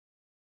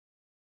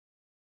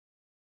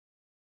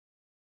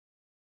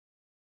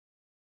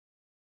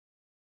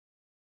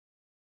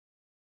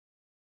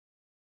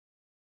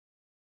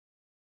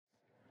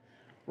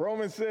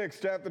Romans 6,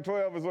 chapter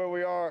 12 is where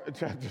we are.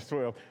 Chapter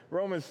 12.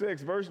 Romans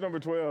 6, verse number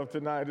 12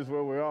 tonight is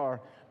where we are.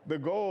 The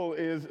goal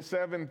is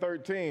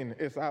 7:13.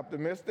 It's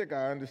optimistic,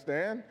 I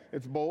understand.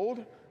 It's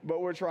bold,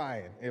 but we're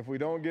trying. If we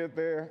don't get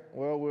there,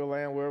 well, we'll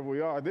land wherever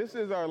we are. This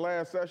is our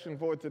last session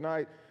for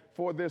tonight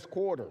for this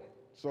quarter.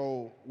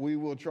 So we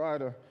will try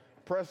to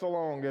press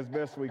along as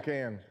best we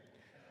can.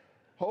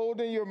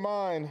 Hold in your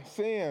mind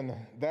sin.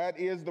 That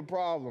is the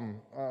problem.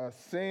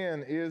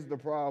 Sin is the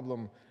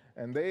problem.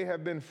 And they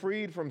have been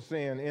freed from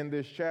sin in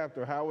this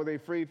chapter. How were they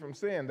freed from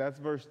sin? That's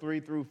verse 3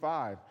 through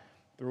 5.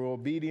 Through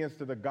obedience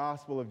to the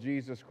gospel of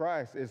Jesus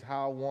Christ is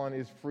how one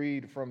is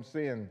freed from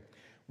sin.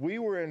 We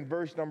were in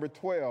verse number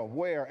 12,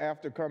 where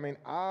after coming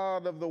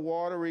out of the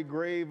watery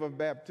grave of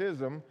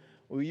baptism,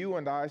 you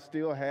and I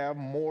still have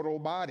mortal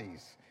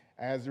bodies.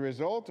 As a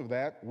result of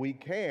that, we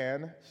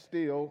can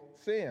still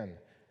sin.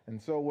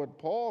 And so what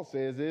Paul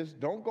says is,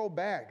 don't go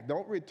back.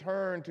 Don't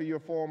return to your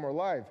former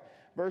life.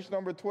 Verse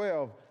number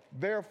 12,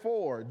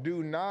 therefore,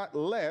 do not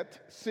let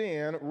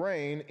sin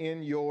reign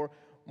in your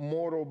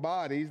mortal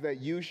bodies, that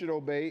you should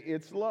obey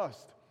its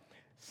lust.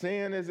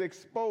 Sin is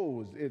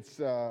exposed.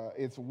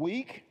 It's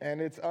weak,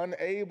 and it's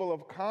unable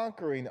of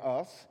conquering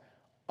us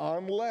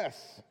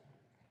unless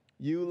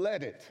you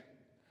let it,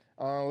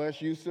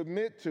 unless you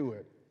submit to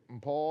it.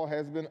 And Paul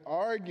has been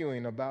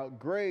arguing about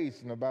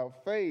grace and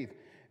about faith,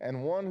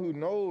 and one who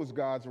knows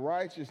God's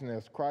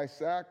righteousness, Christ's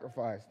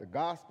sacrifice, the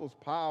gospel's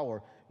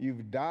power.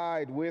 You've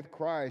died with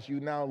Christ.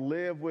 You now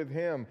live with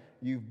him.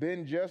 You've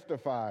been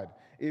justified.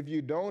 If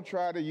you don't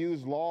try to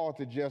use law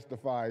to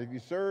justify, if you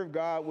serve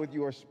God with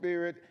your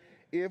spirit,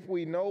 if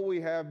we know we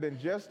have been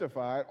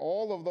justified,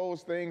 all of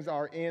those things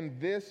are in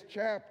this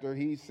chapter.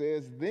 He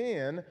says,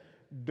 then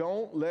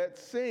don't let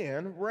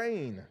sin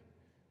reign.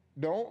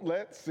 Don't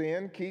let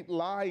sin keep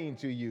lying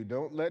to you.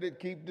 Don't let it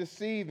keep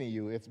deceiving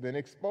you. It's been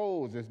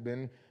exposed. It's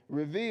been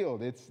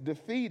revealed. It's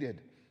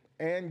defeated.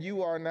 And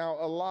you are now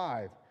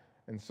alive.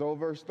 And so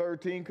verse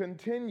 13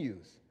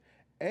 continues.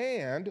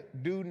 And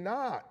do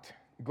not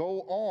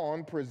go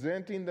on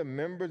presenting the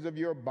members of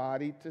your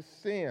body to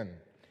sin.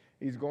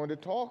 He's going to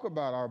talk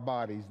about our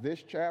bodies,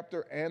 this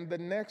chapter and the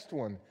next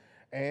one.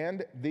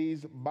 And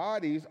these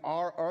bodies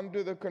are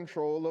under the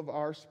control of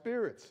our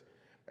spirits.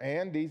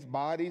 And these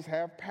bodies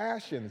have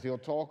passions. He'll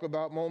talk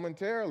about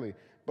momentarily.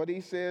 But he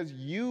says,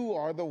 you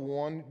are the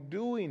one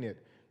doing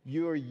it.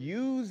 You're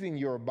using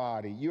your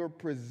body. You're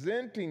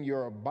presenting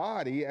your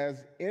body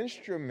as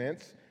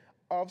instruments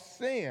of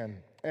sin.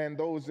 And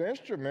those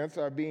instruments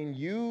are being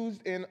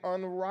used in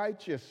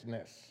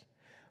unrighteousness.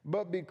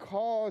 But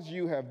because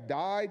you have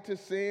died to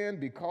sin,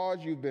 because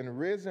you've been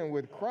risen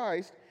with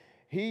Christ,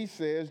 he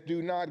says,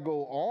 do not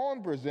go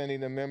on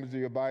presenting the members of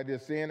your body to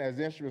sin as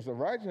instruments of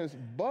righteousness,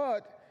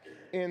 but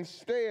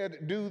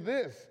instead, do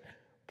this.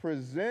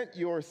 Present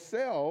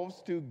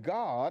yourselves to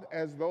God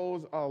as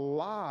those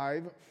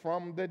alive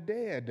from the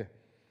dead,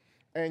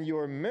 and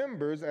your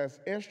members as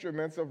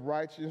instruments of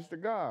righteousness to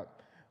God.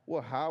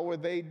 Well, how were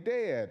they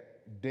dead?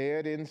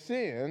 Dead in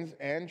sins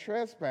and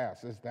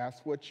trespasses.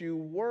 That's what you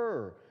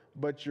were.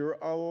 But you're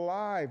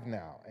alive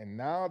now. And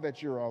now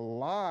that you're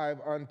alive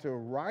unto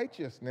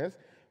righteousness,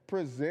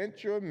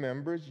 present your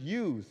members,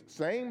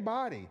 same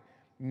body.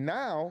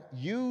 Now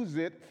use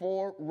it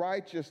for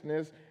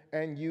righteousness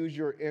and use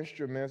your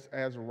instruments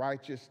as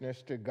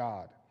righteousness to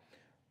God.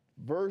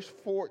 Verse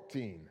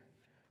 14,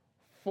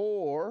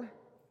 for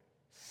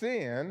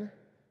sin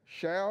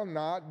shall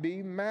not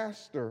be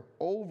master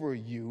over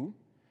you,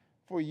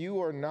 for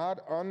you are not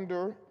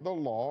under the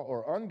law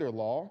or under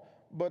law,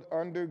 but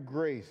under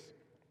grace.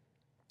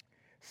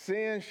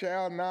 Sin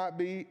shall not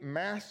be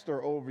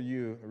master over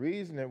you. The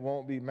reason it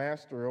won't be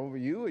master over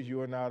you is you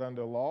are not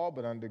under law,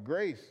 but under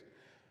grace.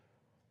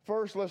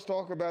 First, let's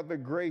talk about the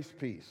grace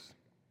piece.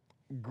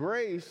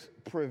 Grace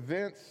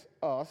prevents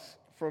us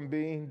from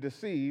being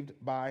deceived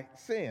by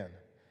sin.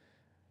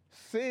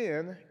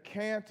 Sin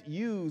can't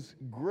use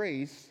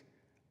grace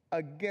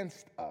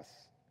against us.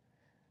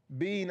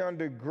 Being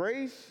under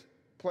grace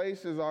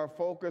places our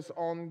focus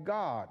on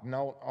God,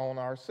 not on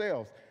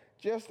ourselves.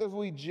 Just as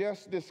we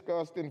just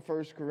discussed in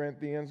 1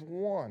 Corinthians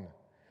 1.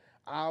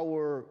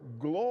 Our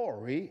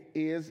glory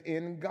is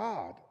in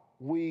God.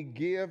 We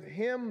give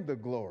him the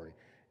glory.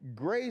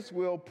 Grace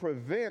will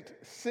prevent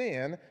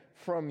sin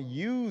from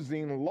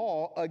using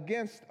law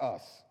against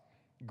us.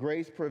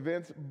 Grace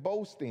prevents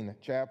boasting.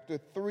 Chapter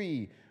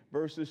 3,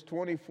 verses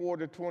 24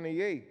 to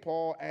 28.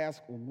 Paul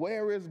asks,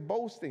 where is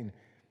boasting?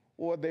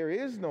 Well, there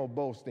is no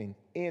boasting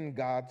in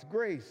God's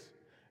grace.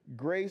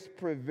 Grace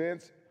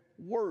prevents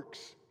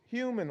works,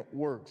 human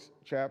works.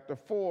 Chapter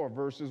 4,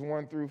 verses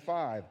 1 through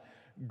 5.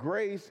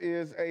 Grace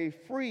is a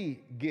free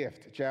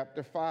gift.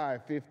 Chapter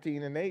 5,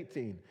 15 and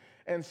 18.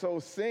 And so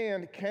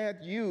sin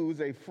can't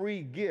use a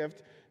free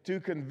gift to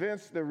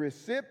convince the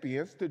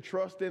recipients to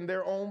trust in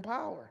their own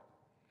power.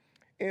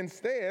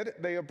 Instead,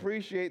 they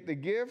appreciate the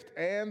gift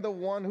and the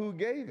one who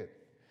gave it.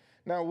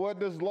 Now, what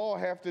does law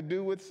have to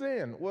do with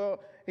sin? Well,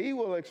 he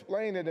will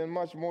explain it in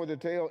much more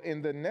detail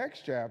in the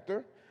next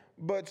chapter,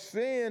 but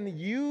sin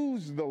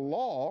used the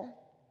law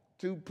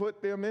to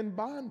put them in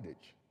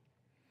bondage.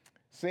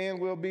 Sin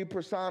will be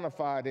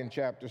personified in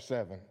chapter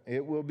 7.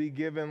 It will be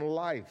given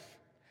life.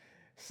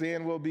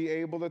 Sin will be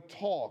able to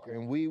talk,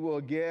 and we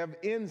will give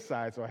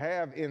insights or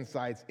have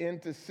insights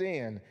into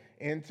sin,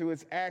 into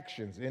its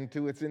actions,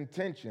 into its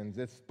intentions,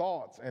 its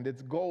thoughts, and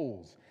its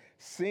goals.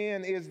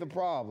 Sin is the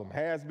problem,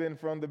 has been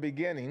from the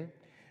beginning,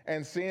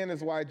 and sin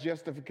is why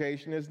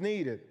justification is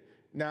needed.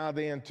 Now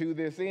then, to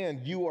this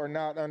end, you are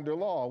not under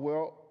law.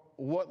 Well,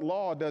 what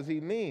law does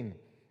he mean?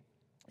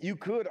 You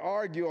could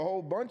argue a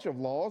whole bunch of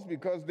laws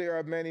because there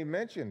are many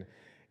mentioned.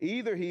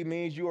 Either he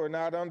means you are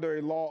not under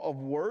a law of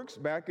works.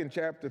 Back in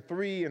chapter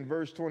 3 and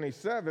verse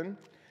 27,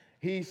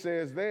 he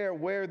says there,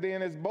 where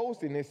then is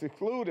boasting? It's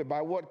excluded.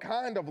 By what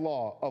kind of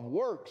law? Of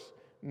works?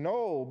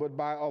 No, but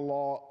by a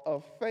law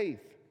of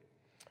faith.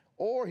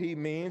 Or he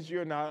means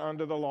you're not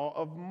under the law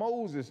of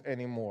Moses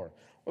anymore.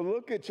 Well,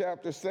 look at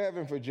chapter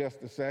 7 for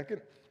just a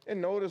second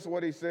and notice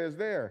what he says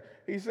there.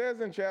 He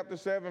says in chapter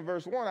 7,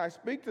 verse 1, I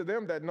speak to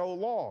them that know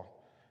law.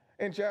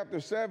 In chapter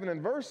 7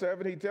 and verse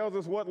 7, he tells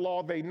us what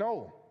law they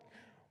know.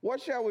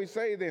 What shall we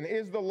say then?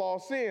 Is the law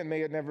sin?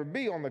 May it never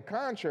be. On the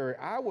contrary,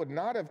 I would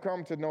not have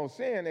come to know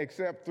sin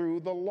except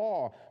through the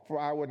law. For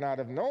I would not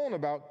have known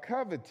about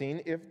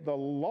coveting if the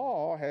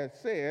law had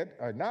said,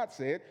 or not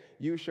said,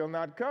 you shall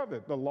not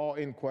covet. The law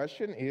in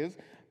question is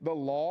the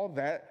law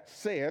that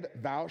said,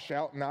 thou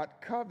shalt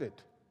not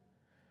covet.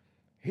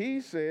 He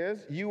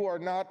says, you are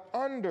not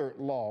under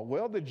law.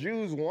 Well, the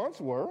Jews once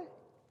were.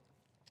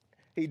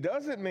 He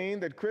doesn't mean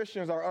that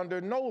Christians are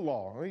under no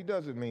law. He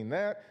doesn't mean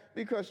that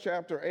because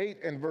chapter 8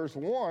 and verse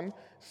 1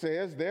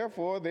 says,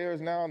 therefore, there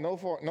is now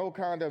no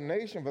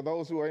condemnation for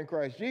those who are in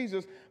Christ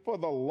Jesus, for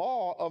the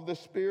law of the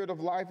Spirit of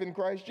life in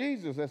Christ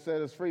Jesus has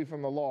set us free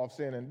from the law of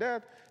sin and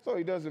death. So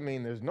he doesn't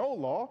mean there's no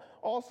law.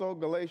 Also,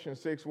 Galatians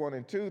 6, 1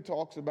 and 2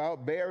 talks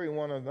about bearing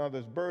one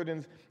another's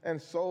burdens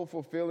and so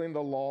fulfilling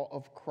the law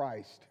of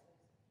Christ.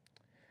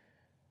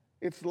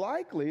 It's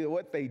likely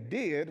what they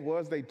did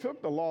was they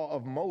took the law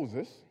of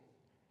Moses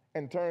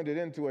and turned it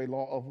into a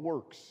law of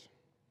works.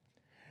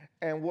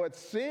 And what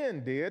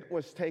sin did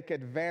was take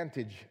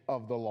advantage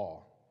of the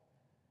law.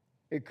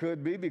 It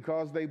could be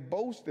because they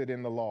boasted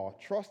in the law,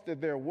 trusted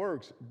their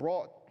works,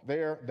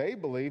 they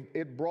believe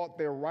it brought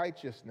their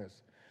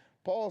righteousness.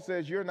 Paul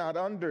says you're not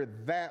under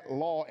that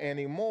law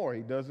anymore.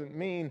 He doesn't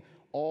mean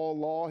all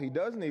law. He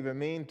doesn't even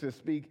mean to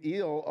speak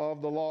ill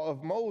of the law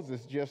of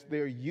Moses, just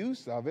their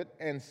use of it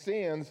and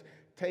sins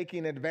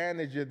taking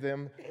advantage of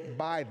them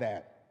by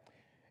that.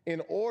 In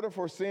order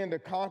for sin to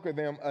conquer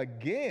them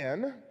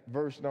again,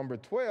 verse number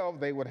 12,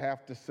 they would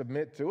have to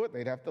submit to it.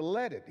 They'd have to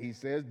let it. He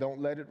says,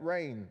 don't let it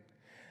reign.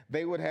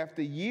 They would have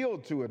to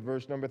yield to it.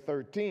 Verse number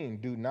 13,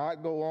 do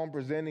not go on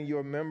presenting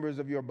your members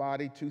of your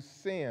body to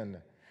sin.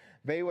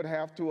 They would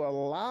have to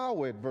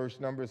allow it. Verse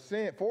number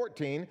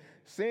 14,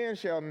 sin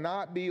shall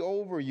not be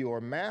over you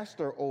or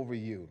master over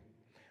you.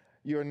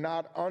 You're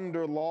not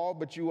under law,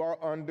 but you are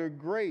under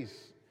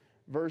grace.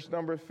 Verse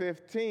number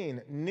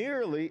 15,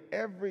 nearly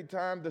every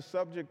time the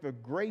subject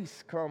of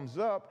grace comes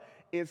up,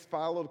 it's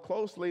followed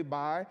closely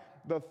by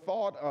the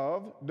thought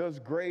of, does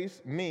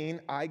grace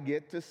mean I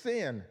get to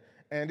sin?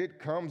 And it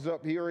comes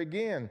up here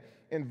again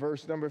in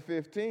verse number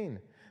 15.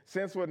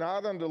 Since we're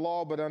not under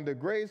law but under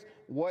grace,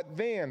 what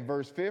then?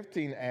 Verse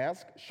 15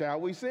 asks,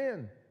 shall we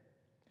sin?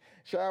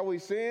 Shall we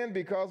sin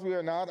because we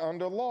are not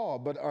under law,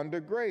 but under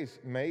grace?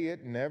 May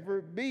it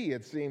never be.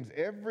 It seems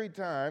every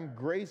time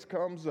grace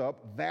comes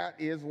up, that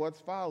is what's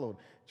followed.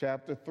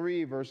 Chapter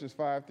 3, verses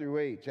 5 through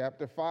 8.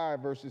 Chapter 5,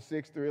 verses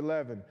 6 through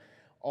 11.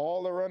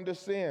 All are under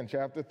sin.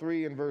 Chapter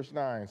 3 and verse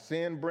 9.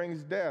 Sin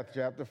brings death.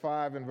 Chapter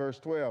 5 and verse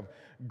 12.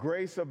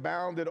 Grace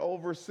abounded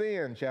over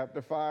sin.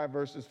 Chapter 5,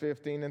 verses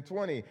 15 and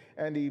 20.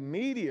 And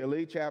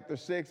immediately, chapter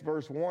 6,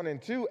 verse 1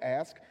 and 2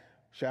 ask,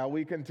 shall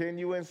we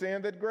continue in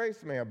sin that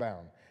grace may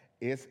abound?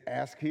 It's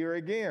asked here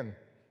again.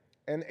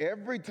 And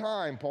every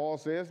time, Paul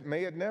says,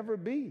 may it never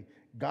be.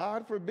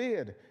 God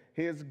forbid.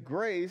 His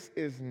grace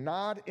is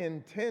not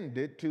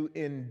intended to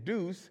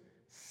induce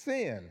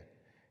sin.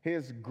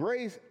 His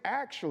grace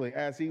actually,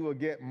 as he will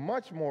get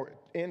much more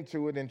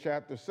into it in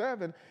chapter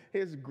 7,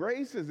 his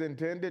grace is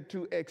intended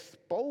to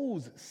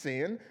expose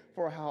sin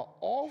for how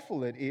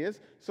awful it is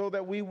so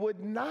that we would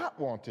not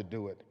want to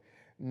do it.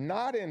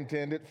 Not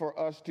intended for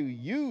us to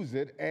use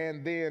it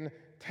and then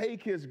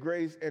take his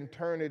grace and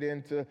turn it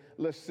into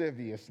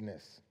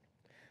lasciviousness.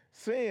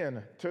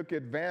 Sin took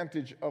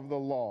advantage of the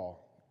law,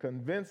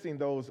 convincing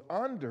those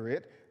under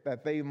it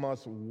that they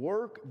must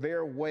work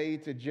their way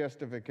to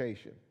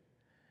justification.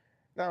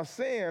 Now,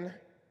 sin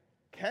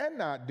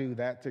cannot do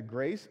that to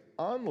grace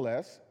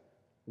unless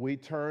we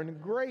turn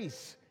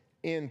grace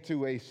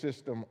into a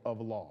system of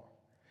law.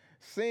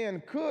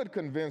 Sin could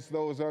convince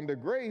those under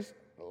grace,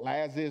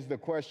 as is the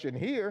question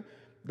here,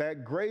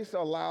 that grace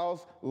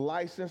allows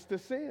license to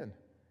sin.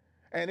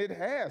 And it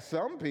has.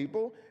 Some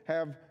people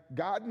have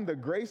gotten the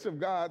grace of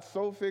God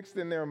so fixed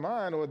in their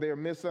mind or their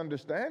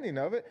misunderstanding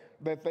of it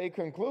that they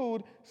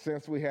conclude,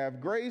 since we have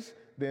grace,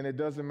 then it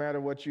doesn't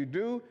matter what you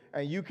do,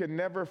 and you can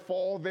never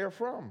fall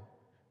therefrom.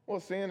 Well,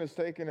 sin is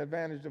taking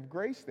advantage of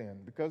grace then,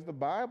 because the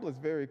Bible is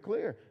very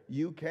clear.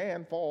 You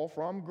can fall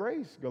from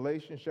grace.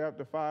 Galatians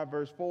chapter 5,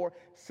 verse 4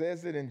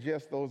 says it in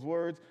just those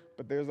words,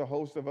 but there's a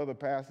host of other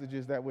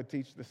passages that would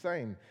teach the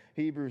same.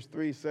 Hebrews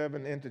 3,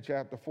 7 into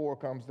chapter 4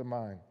 comes to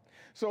mind.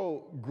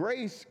 So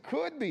grace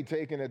could be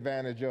taken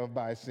advantage of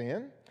by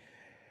sin.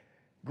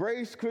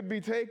 Grace could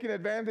be taken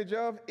advantage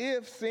of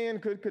if sin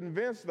could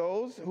convince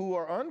those who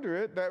are under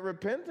it that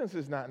repentance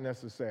is not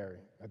necessary,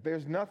 that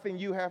there's nothing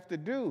you have to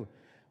do.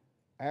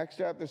 Acts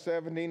chapter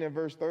 17 and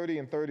verse 30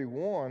 and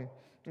 31,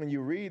 when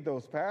you read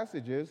those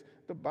passages,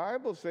 the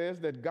Bible says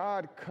that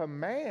God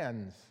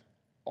commands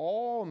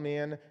all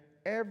men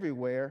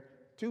everywhere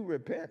to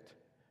repent.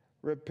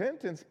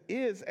 Repentance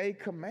is a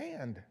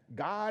command.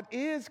 God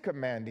is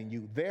commanding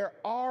you. There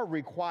are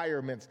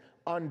requirements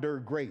under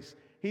grace.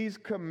 He's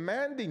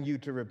commanding you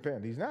to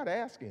repent. He's not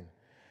asking.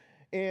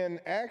 In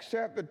Acts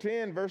chapter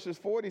 10, verses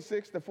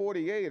 46 to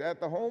 48, at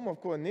the home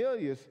of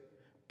Cornelius,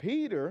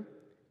 Peter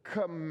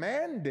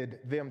commanded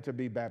them to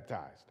be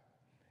baptized.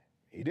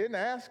 He didn't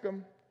ask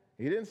them.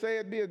 He didn't say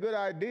it'd be a good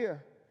idea.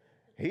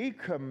 He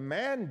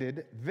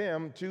commanded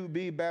them to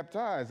be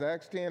baptized.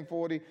 Acts 10,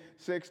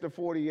 46 to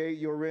 48,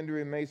 your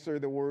rendering may say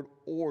the word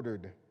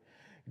ordered.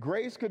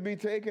 Grace could be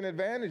taken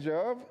advantage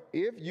of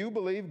if you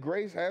believe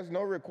grace has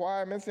no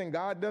requirements and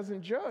God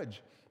doesn't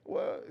judge.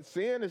 Well,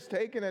 sin is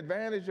taking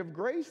advantage of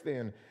grace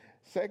then.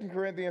 2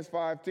 Corinthians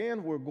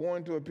 5:10, we're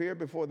going to appear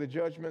before the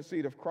judgment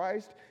seat of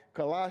Christ.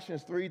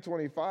 Colossians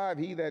 3:25,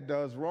 he that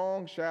does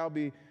wrong shall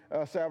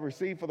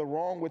receive for the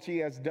wrong which he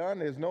has done.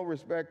 There's no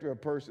respecter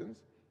of persons.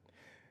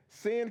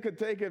 Sin could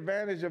take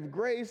advantage of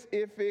grace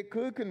if it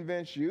could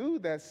convince you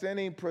that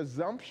sinning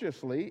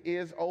presumptuously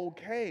is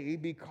okay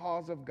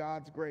because of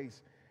God's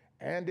grace.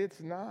 And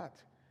it's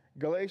not.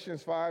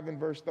 Galatians 5 and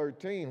verse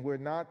 13, we're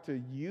not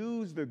to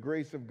use the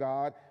grace of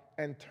God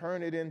and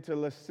turn it into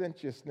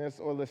licentiousness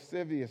or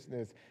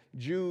lasciviousness.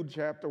 Jude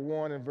chapter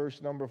 1 and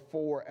verse number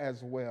 4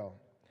 as well.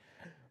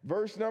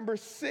 Verse number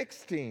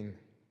 16,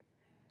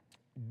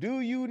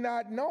 do you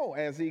not know,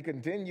 as he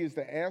continues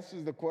to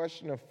answer the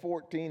question of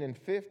 14 and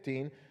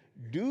 15,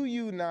 do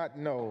you not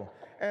know?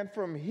 And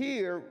from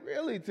here,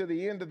 really to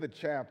the end of the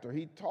chapter,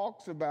 he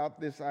talks about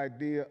this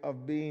idea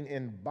of being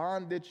in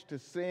bondage to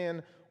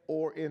sin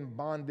or in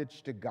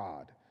bondage to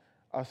God.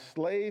 A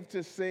slave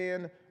to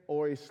sin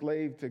or a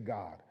slave to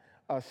God.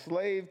 A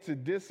slave to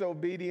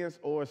disobedience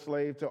or a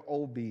slave to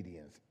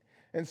obedience.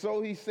 And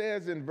so he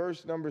says in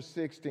verse number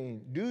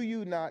 16, do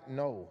you not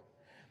know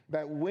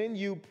that when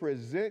you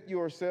present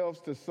yourselves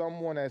to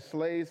someone as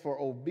slaves for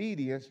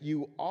obedience,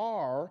 you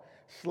are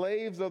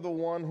slaves of the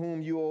one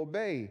whom you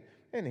obey?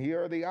 And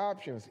here are the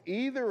options: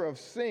 either of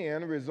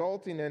sin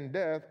resulting in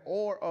death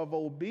or of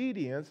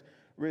obedience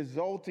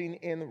resulting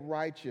in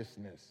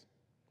righteousness.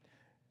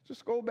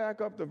 Just go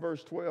back up to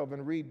verse 12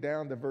 and read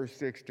down to verse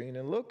 16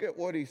 and look at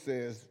what he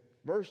says.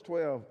 Verse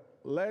 12,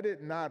 let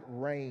it not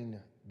rain,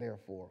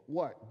 therefore.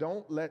 What?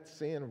 Don't let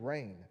sin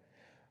reign.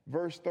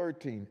 Verse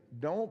 13,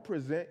 don't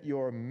present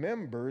your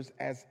members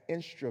as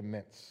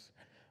instruments.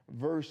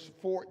 Verse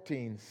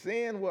 14,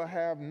 sin will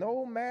have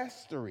no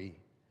mastery.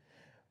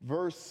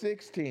 Verse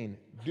 16,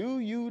 do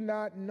you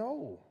not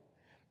know?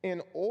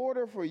 In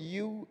order for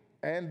you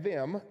and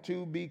them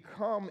to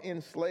become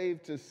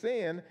enslaved to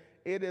sin,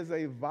 it is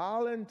a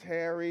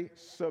voluntary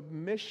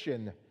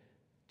submission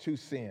to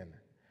sin.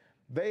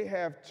 They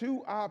have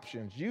two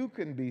options. You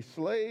can be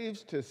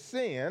slaves to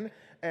sin,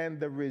 and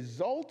the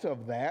result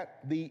of that,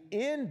 the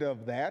end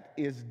of that,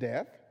 is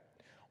death.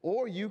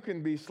 Or you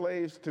can be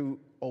slaves to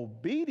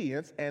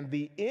obedience, and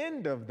the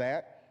end of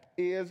that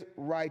is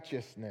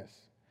righteousness.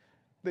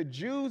 The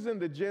Jews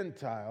and the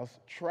Gentiles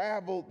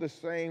traveled the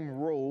same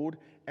road,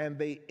 and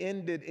they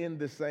ended in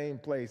the same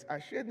place.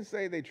 I shouldn't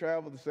say they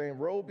traveled the same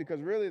road,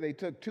 because really they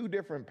took two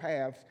different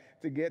paths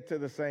to get to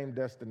the same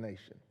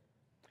destination.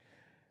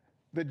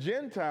 The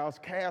Gentiles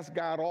cast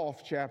God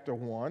off, chapter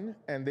 1,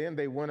 and then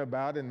they went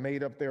about and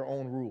made up their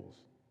own rules.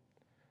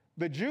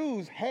 The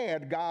Jews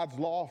had God's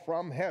law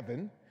from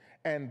heaven,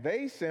 and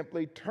they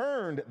simply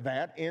turned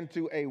that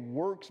into a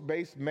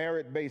works-based,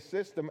 merit-based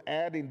system,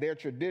 adding their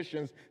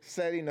traditions,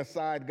 setting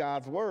aside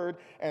God's word,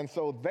 and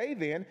so they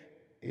then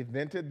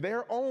invented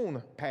their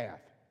own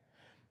path.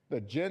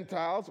 The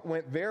Gentiles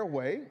went their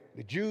way,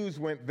 the Jews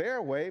went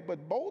their way,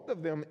 but both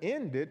of them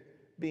ended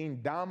being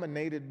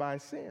dominated by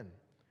sin.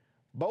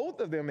 Both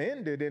of them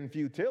ended in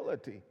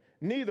futility.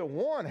 Neither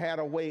one had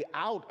a way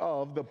out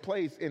of the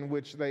place in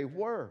which they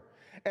were.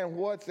 And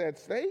what's at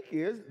stake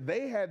is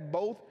they had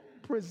both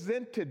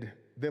presented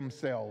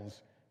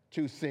themselves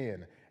to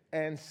sin,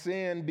 and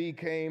sin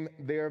became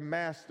their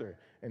master.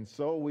 And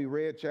so we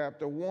read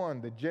chapter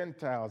 1, the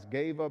Gentiles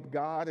gave up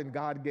God and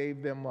God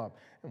gave them up.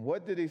 And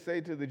what did he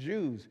say to the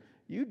Jews?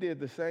 You did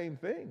the same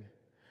thing.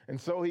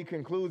 And so he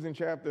concludes in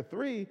chapter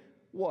 3,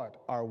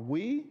 what? Are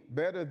we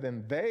better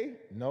than they?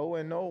 No,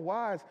 in no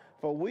wise.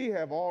 For we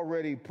have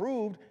already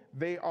proved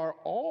they are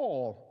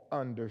all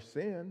under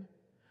sin.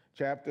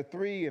 Chapter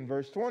 3 and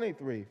verse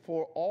 23,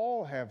 for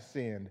all have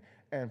sinned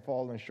and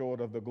fallen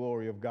short of the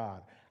glory of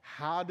God.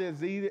 How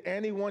does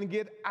anyone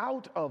get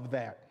out of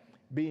that?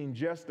 Being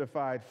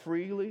justified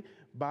freely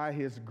by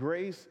his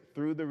grace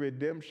through the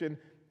redemption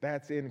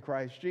that's in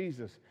Christ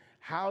Jesus.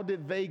 How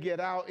did they get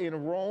out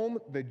in Rome,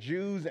 the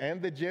Jews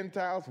and the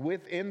Gentiles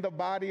within the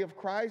body of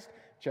Christ?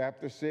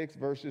 Chapter 6,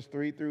 verses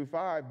 3 through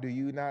 5. Do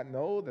you not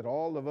know that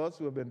all of us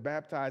who have been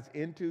baptized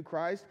into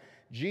Christ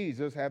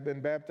Jesus have been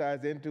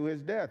baptized into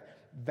his death?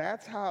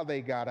 That's how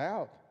they got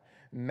out.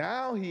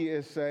 Now he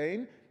is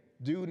saying,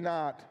 do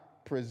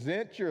not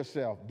present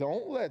yourself.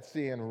 Don't let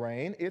sin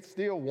reign. It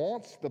still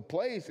wants the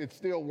place. It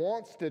still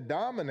wants to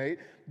dominate.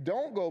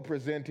 Don't go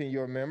presenting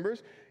your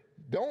members.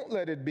 Don't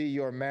let it be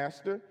your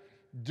master.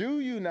 Do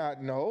you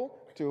not know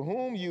to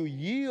whom you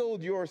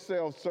yield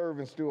yourselves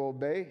servants to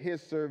obey?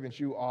 His servants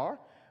you are.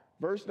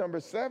 Verse number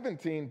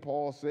 17,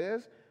 Paul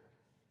says,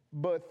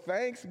 but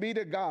thanks be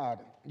to God.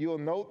 You'll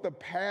note the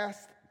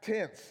past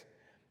tense,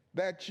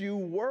 that you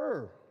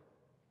were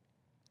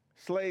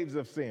slaves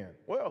of sin.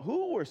 Well,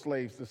 who were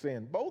slaves to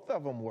sin? Both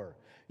of them were.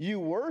 You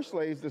were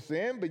slaves to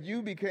sin, but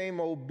you became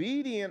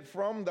obedient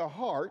from the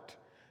heart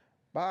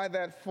by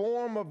that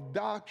form of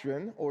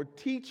doctrine or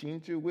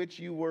teaching to which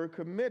you were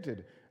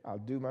committed. I'll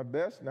do my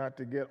best not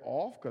to get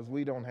off because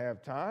we don't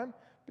have time,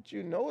 but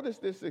you notice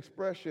this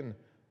expression.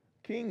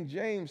 King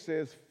James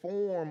says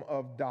form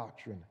of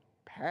doctrine,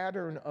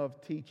 pattern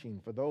of teaching.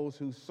 For those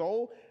who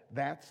sow,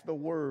 that's the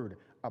word,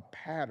 a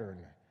pattern.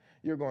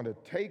 You're going to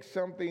take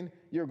something,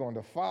 you're going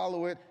to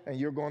follow it, and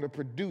you're going to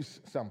produce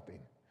something.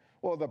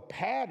 Well, the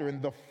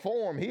pattern, the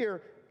form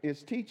here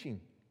is teaching.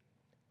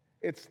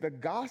 It's the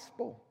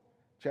gospel.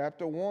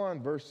 Chapter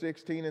 1, verse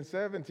 16 and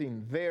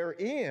 17.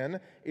 Therein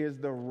is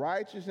the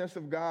righteousness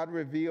of God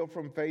revealed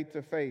from faith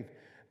to faith.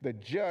 The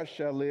just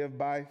shall live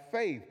by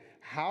faith.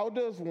 How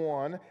does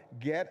one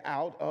get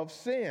out of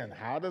sin?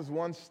 How does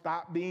one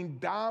stop being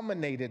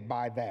dominated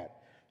by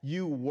that?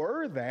 You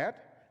were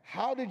that.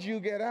 How did you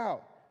get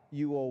out?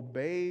 You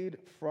obeyed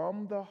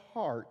from the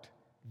heart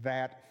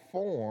that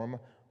form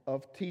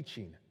of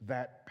teaching,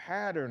 that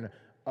pattern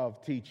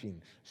of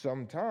teaching.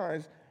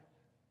 Sometimes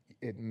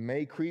it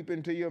may creep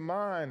into your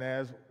mind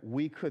as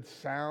we could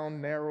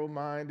sound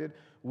narrow-minded,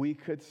 we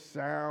could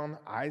sound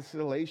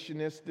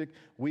isolationistic,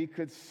 we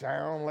could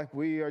sound like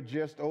we are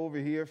just over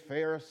here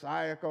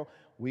pharisaical.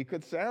 We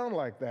could sound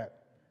like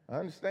that. I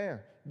understand,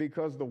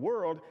 because the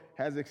world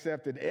has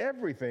accepted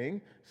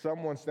everything.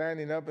 Someone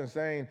standing up and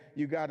saying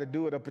you got to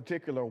do it a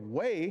particular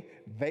way,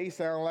 they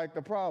sound like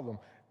the problem.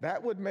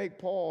 That would make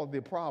Paul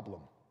the problem,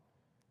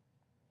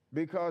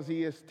 because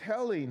he is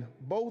telling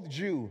both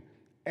Jew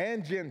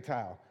and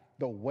Gentile,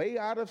 the way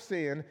out of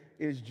sin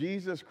is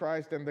Jesus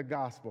Christ and the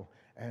gospel,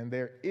 and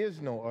there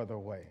is no other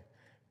way.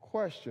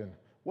 Question,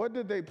 what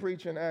did they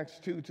preach in Acts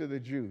 2 to the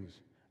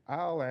Jews?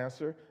 I'll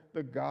answer,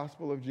 the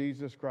gospel of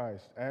Jesus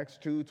Christ. Acts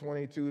 2,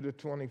 22 to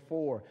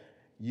 24.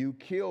 You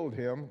killed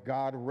him,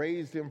 God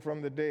raised him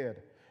from the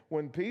dead.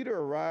 When Peter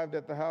arrived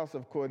at the house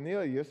of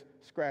Cornelius,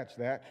 scratch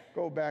that,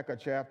 go back a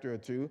chapter or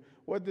two,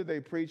 what did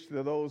they preach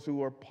to those who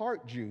were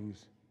part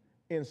Jews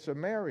in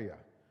Samaria?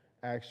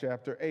 Acts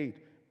chapter 8.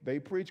 They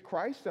preached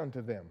Christ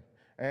unto them,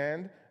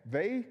 and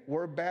they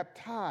were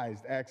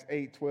baptized, Acts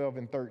 8, 12,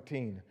 and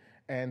 13.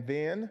 And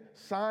then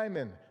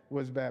Simon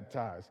was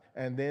baptized,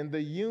 and then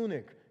the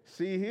eunuch,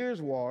 see,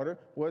 here's water,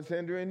 what's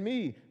hindering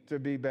me to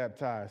be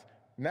baptized?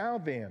 Now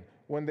then,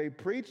 when they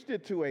preached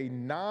it to a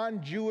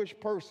non-Jewish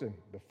person,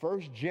 the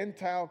first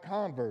Gentile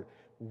convert,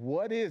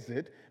 what is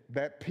it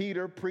that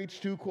Peter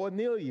preached to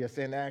Cornelius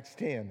in Acts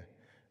 10?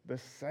 The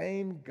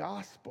same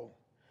gospel.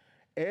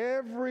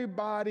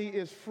 Everybody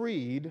is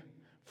freed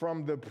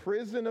from the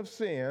prison of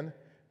sin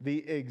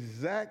the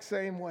exact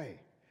same way.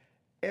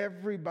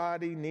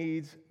 Everybody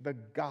needs the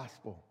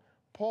gospel.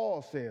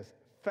 Paul says,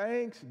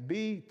 thanks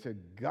be to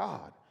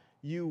God.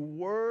 You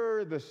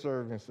were the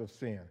servants of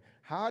sin.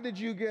 How did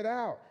you get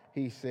out?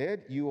 He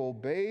said, you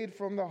obeyed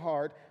from the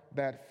heart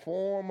that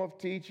form of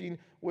teaching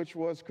which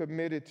was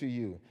committed to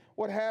you.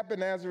 What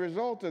happened as a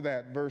result of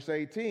that? Verse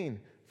 18,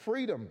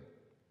 freedom.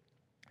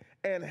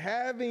 And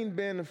having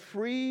been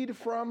freed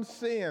from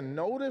sin,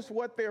 notice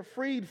what they're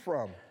freed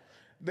from.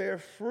 They're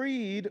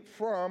freed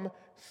from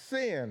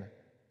sin.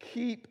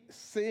 Keep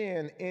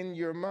sin in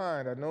your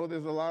mind. I know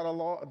there's a lot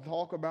of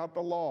talk about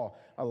the law,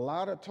 a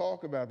lot of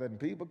talk about that, and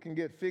people can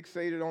get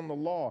fixated on the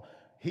law.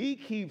 He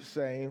keeps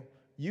saying,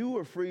 you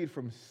were freed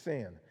from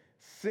sin.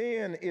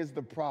 Sin is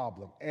the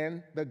problem,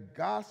 and the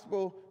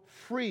gospel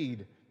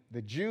freed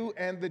the Jew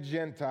and the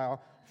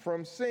Gentile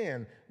from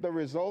sin. The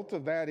result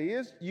of that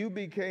is you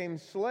became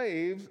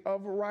slaves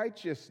of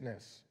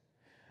righteousness.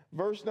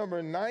 Verse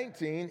number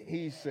 19,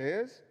 he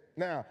says,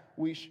 now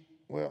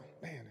well,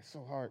 man, it's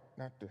so hard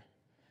not to,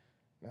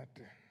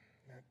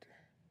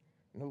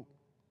 nope,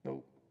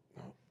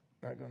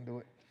 not gonna do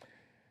it.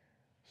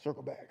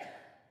 Circle back.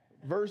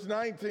 Verse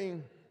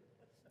 19,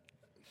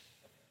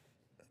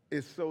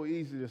 it's so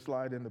easy to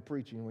slide into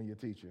preaching when you're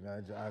teaching.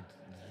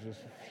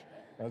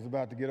 I was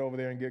about to get over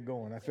there and get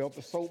going. I felt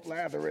the soap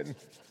lathering.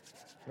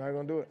 Not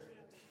gonna do it.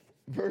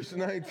 Verse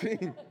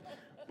 19,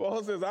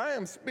 Paul says, I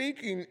am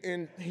speaking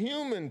in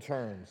human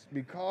terms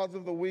because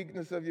of the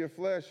weakness of your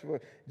flesh,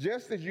 for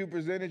just as you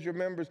presented your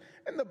members.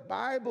 And the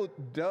Bible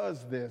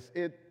does this.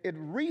 It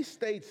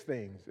restates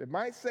things. It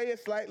might say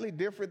it slightly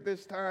different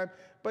this time,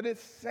 but it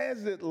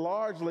says it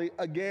largely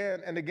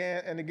again and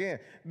again and again.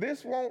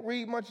 This won't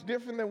read much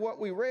different than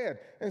what we read.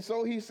 And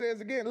so he says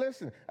again,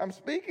 listen, I'm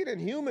speaking in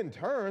human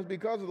terms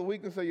because of the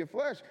weakness of your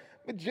flesh.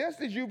 But just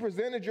as you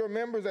presented your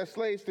members as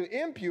slaves to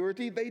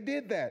impurity, they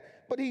did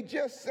that. But he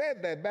just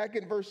said that back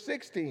in verse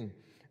 16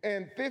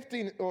 and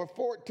 15 or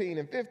 14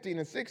 and 15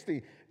 and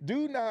 16.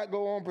 Do not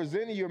go on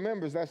presenting your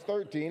members, that's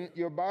 13,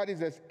 your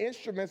bodies as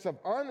instruments of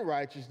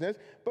unrighteousness,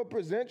 but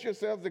present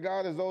yourselves to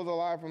God as those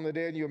alive from the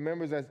dead, and your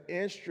members as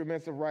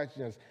instruments of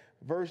righteousness.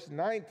 Verse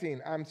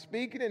 19, I'm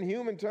speaking in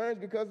human terms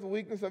because of the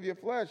weakness of your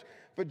flesh.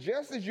 For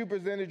just as you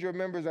presented your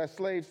members as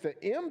slaves to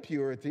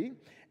impurity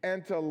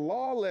and to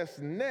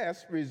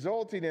lawlessness,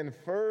 resulting in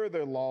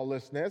further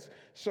lawlessness,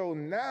 so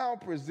now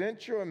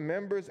present your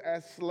members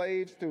as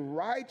slaves to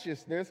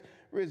righteousness,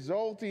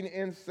 resulting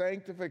in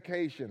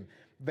sanctification.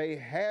 They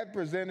had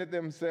presented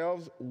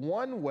themselves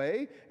one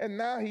way, and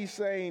now he's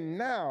saying,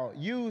 now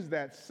use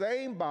that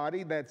same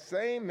body, that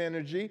same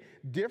energy,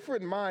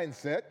 different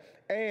mindset,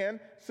 and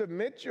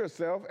submit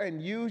yourself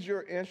and use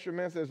your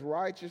instruments as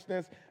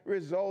righteousness,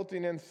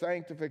 resulting in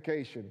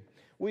sanctification.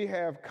 We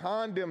have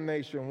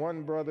condemnation,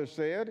 one brother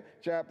said,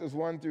 chapters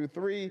 1 through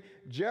 3,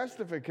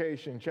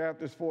 justification,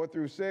 chapters 4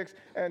 through 6,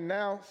 and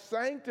now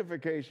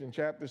sanctification,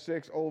 chapter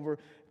 6 over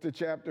to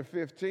chapter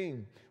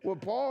 15. Well,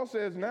 Paul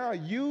says now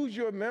use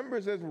your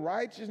members as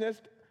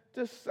righteousness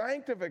to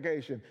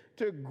sanctification,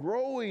 to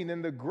growing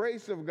in the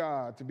grace of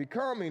God, to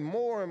becoming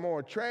more and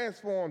more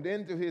transformed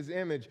into his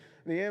image,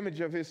 the image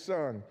of his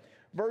Son.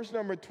 Verse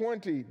number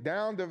 20,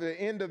 down to the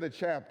end of the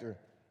chapter.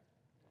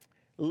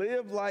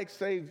 Live like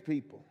saved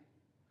people.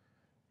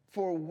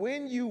 For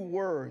when you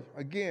were,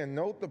 again,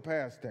 note the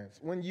past tense,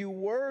 when you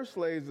were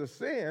slaves of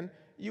sin,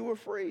 you were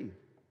free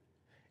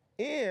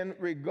in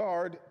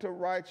regard to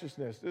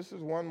righteousness. This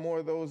is one more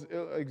of those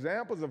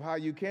examples of how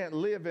you can't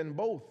live in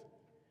both.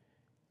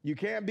 You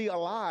can't be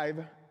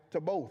alive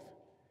to both.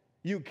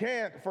 You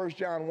can't, 1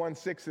 John 1,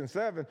 6 and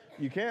 7,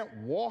 you can't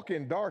walk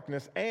in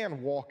darkness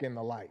and walk in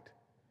the light.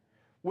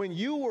 When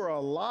you were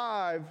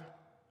alive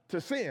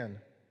to sin,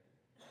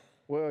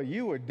 well,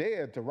 you were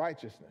dead to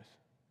righteousness.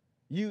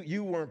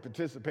 You weren't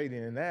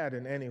participating in that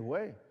in any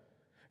way.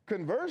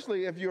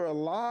 Conversely, if you're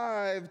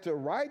alive to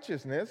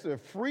righteousness or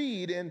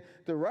freed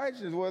into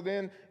righteousness, well,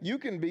 then you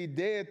can be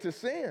dead to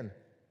sin.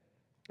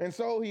 And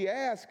so he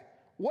asked,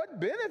 what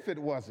benefit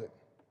was it?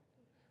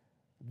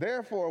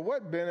 Therefore,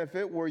 what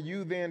benefit were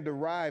you then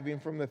deriving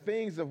from the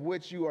things of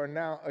which you are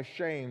now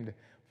ashamed?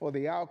 For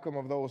the outcome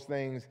of those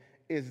things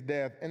is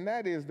death, and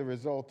that is the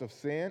result of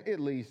sin. It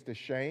leads to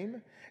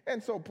shame.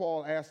 And so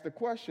Paul asked the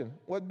question,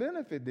 what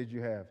benefit did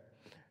you have?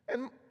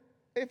 And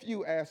if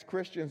you ask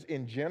Christians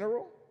in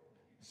general,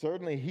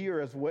 certainly here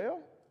as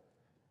well,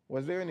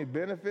 was there any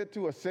benefit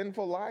to a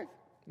sinful life?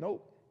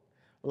 Nope.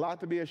 A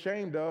lot to be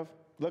ashamed of.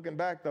 Looking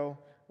back, though,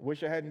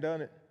 wish I hadn't done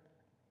it.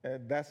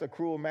 That's a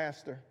cruel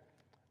master.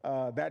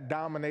 That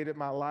dominated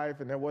my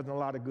life, and there wasn't a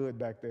lot of good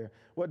back there.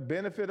 What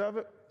benefit of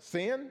it?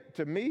 Sin?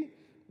 To me?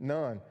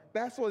 None.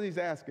 That's what he's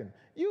asking.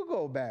 You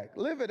go back,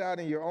 live it out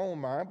in your own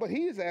mind, but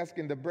he's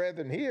asking the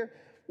brethren here,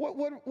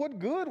 what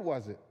good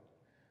was it?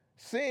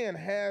 Sin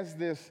has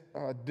this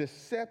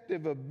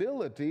deceptive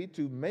ability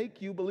to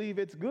make you believe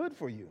it's good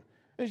for you.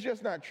 It's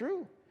just not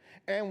true.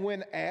 And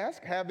when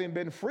asked, having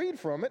been freed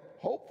from it,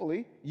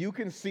 hopefully you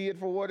can see it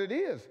for what it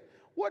is.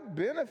 What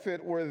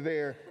benefit were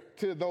there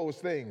to those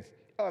things?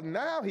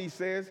 Now he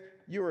says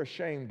you're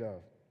ashamed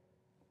of.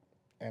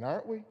 And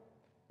aren't we?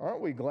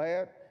 Aren't we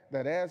glad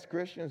that as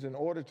Christians, in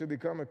order to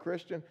become a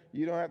Christian,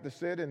 you don't have to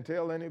sit and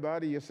tell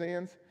anybody your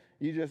sins?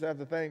 You just have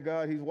to thank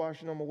God he's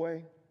washing them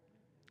away.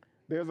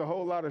 There's a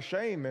whole lot of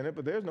shame in it,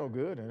 but there's no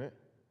good in it.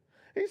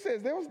 He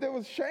says there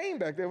was shame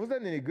back there. It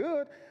wasn't any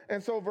good.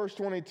 And so verse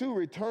 22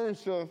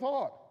 returns to the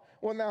thought.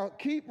 Well, now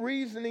keep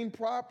reasoning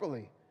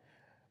properly.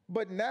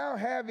 But now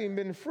having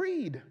been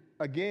freed,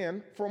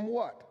 again, from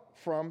what?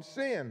 From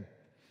sin.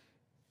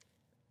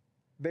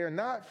 They're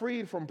not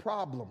freed from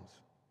problems.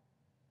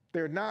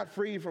 They're not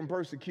freed from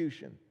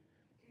persecution.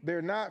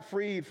 They're not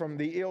freed from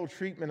the ill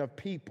treatment of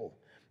people.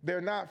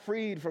 They're not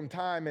freed from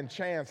time and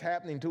chance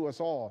happening to us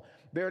all.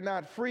 They're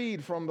not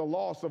freed from the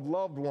loss of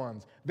loved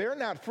ones. They're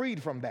not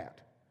freed from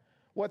that.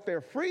 What they're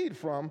freed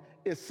from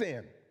is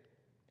sin,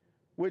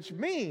 which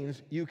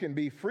means you can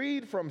be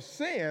freed from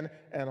sin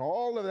and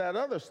all of that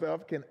other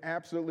stuff can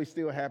absolutely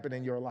still happen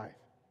in your life.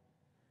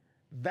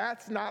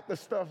 That's not the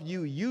stuff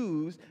you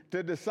use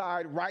to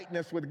decide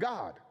rightness with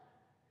God.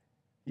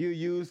 You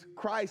use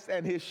Christ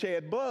and his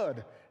shed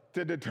blood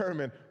to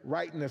determine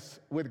rightness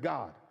with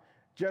God.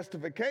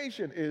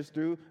 Justification is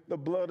through the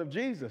blood of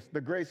Jesus, the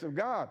grace of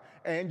God.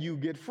 And you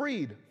get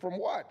freed from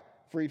what?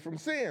 Freed from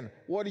sin.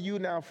 What are you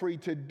now free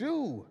to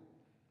do?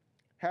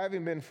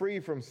 Having been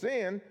freed from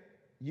sin,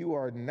 you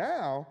are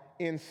now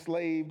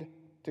enslaved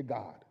to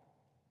God.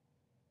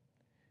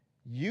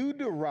 you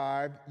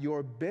derive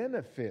your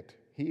benefit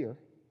here,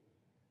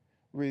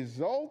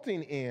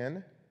 resulting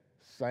in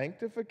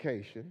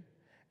sanctification,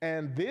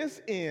 and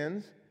this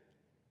ends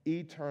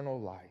eternal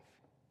life.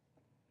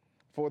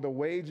 For the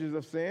wages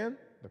of sin,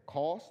 the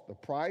cost, the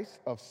price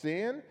of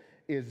sin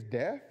is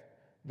death.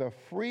 The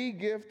free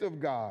gift of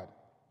God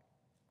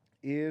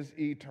is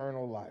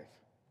eternal life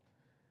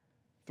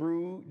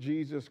through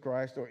Jesus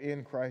Christ, or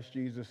in Christ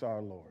Jesus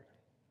our Lord.